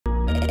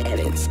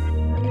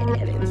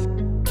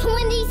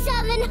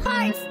27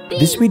 hearts beat.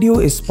 This video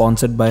is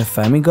sponsored by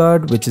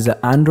FamiGuard, which is an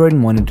Android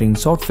monitoring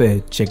software.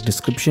 Check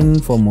description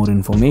for more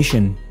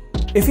information.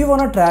 If you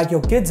want to track your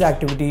kids'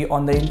 activity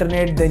on the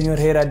internet, then you're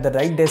here at the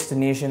right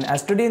destination,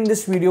 as today in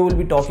this video we'll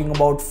be talking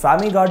about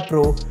FamiGuard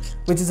Pro,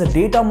 which is a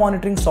data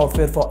monitoring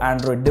software for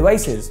Android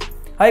devices.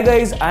 Hi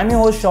guys, I'm your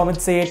host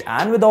Shaumit Seth,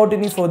 and without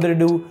any further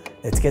ado,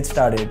 let's get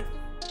started.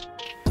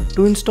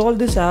 To install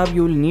this app,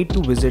 you will need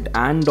to visit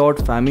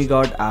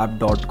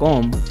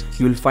an.famiguardapp.com.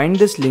 You will find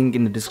this link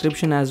in the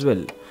description as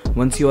well.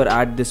 Once you are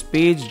at this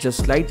page,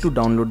 just slide to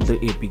download the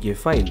APK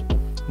file.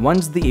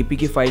 Once the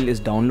APK file is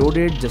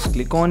downloaded, just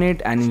click on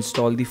it and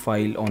install the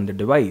file on the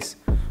device.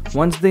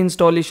 Once the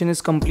installation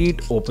is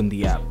complete, open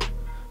the app.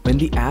 When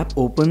the app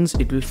opens,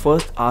 it will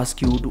first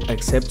ask you to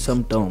accept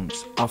some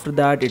terms. After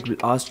that, it will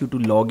ask you to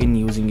log in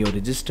using your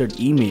registered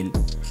email.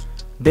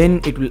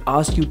 Then it will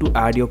ask you to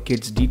add your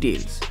kids'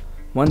 details.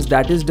 Once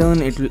that is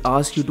done, it will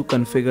ask you to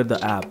configure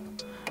the app.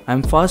 I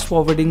am fast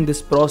forwarding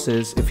this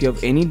process. If you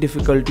have any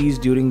difficulties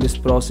during this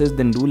process,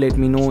 then do let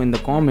me know in the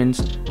comments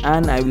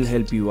and I will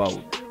help you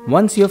out.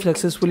 Once you have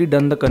successfully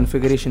done the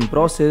configuration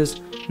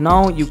process,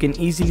 now you can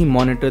easily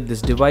monitor this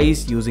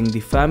device using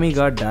the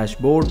FamiGuard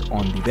dashboard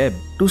on the web.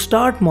 To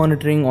start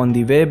monitoring on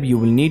the web, you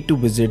will need to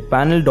visit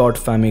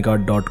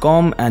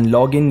panel.famiguard.com and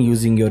log in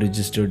using your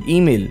registered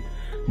email.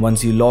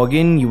 Once you log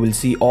in, you will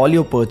see all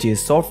your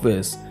purchased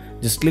softwares.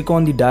 Just click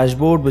on the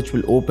dashboard, which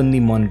will open the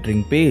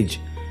monitoring page.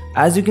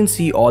 As you can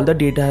see, all the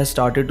data has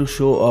started to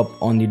show up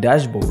on the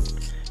dashboard.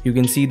 You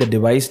can see the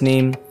device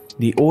name,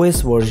 the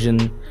OS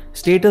version,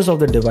 status of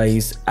the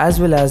device, as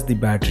well as the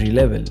battery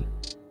level.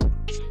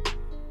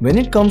 When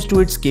it comes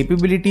to its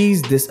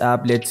capabilities, this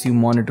app lets you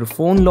monitor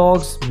phone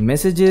logs,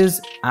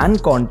 messages,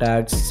 and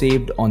contacts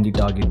saved on the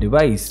target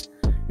device.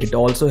 It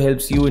also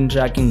helps you in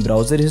tracking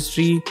browser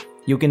history.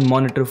 You can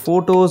monitor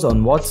photos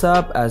on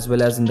WhatsApp as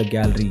well as in the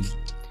gallery.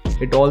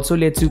 It also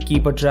lets you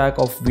keep a track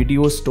of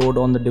videos stored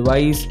on the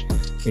device.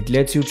 It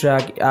lets you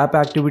track app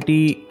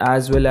activity,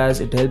 as well as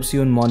it helps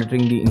you in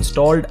monitoring the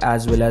installed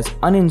as well as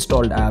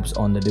uninstalled apps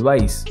on the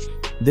device.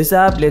 This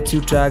app lets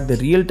you track the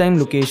real-time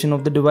location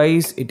of the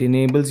device. It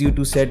enables you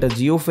to set a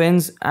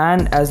geo-fence,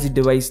 and as the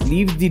device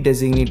leaves the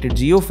designated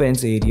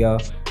geo-fence area,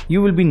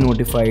 you will be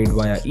notified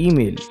via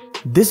email.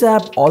 This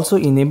app also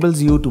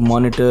enables you to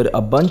monitor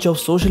a bunch of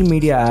social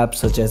media apps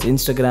such as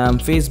Instagram,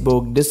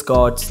 Facebook,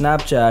 Discord,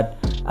 Snapchat,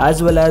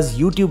 as well as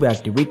YouTube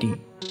activity.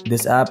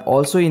 This app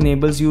also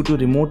enables you to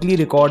remotely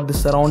record the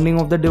surrounding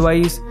of the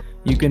device.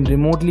 You can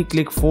remotely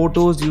click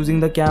photos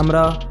using the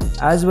camera,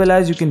 as well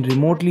as you can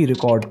remotely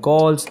record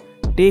calls,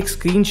 take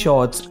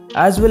screenshots,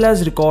 as well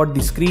as record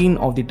the screen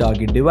of the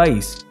target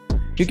device.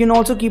 You can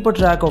also keep a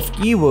track of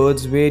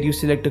keywords, where you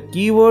select a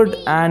keyword,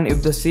 and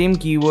if the same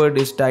keyword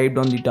is typed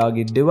on the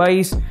target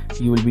device,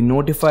 you will be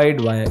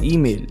notified via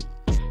email.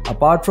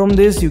 Apart from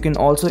this, you can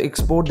also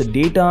export the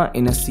data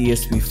in a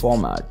CSV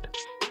format.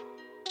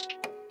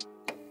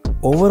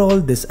 Overall,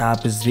 this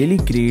app is really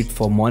great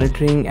for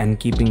monitoring and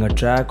keeping a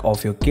track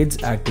of your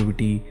kids'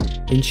 activity,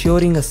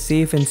 ensuring a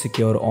safe and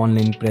secure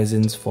online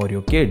presence for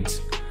your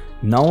kids.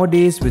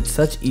 Nowadays, with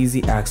such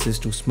easy access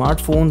to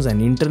smartphones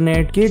and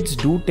internet, kids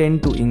do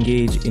tend to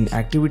engage in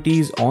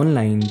activities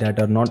online that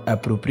are not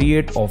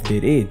appropriate of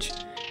their age.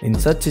 In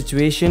such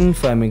situation,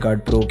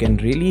 FamiGuard Pro can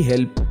really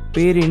help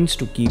parents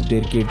to keep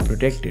their kid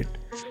protected.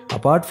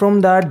 Apart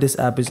from that, this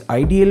app is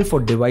ideal for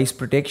device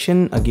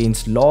protection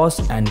against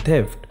loss and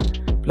theft.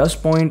 Plus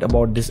point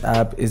about this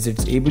app is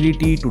its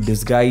ability to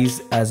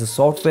disguise as a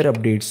software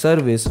update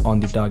service on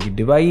the target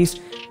device,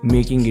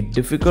 making it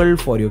difficult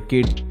for your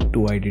kid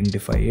to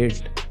identify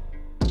it.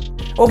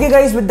 Okay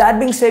guys, with that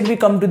being said, we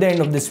come to the end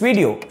of this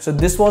video. So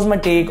this was my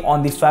take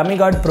on the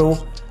FamiGuard Pro.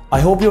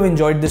 I hope you have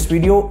enjoyed this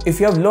video. If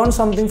you have learned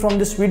something from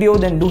this video,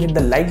 then do hit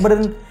the like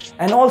button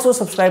and also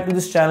subscribe to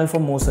this channel for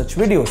more such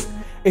videos.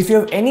 If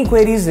you have any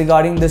queries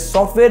regarding this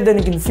software, then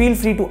you can feel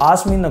free to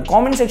ask me in the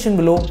comment section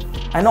below,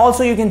 and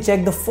also you can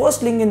check the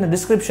first link in the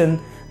description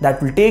that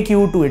will take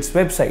you to its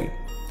website.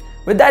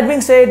 With that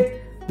being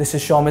said, this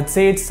is Shaumit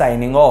Seth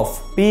signing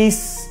off.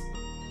 Peace.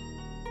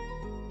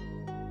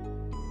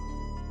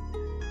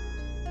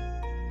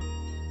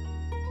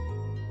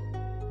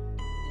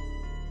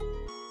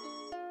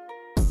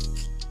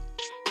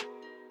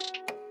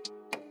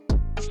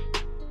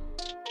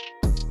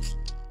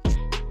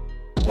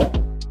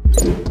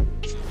 You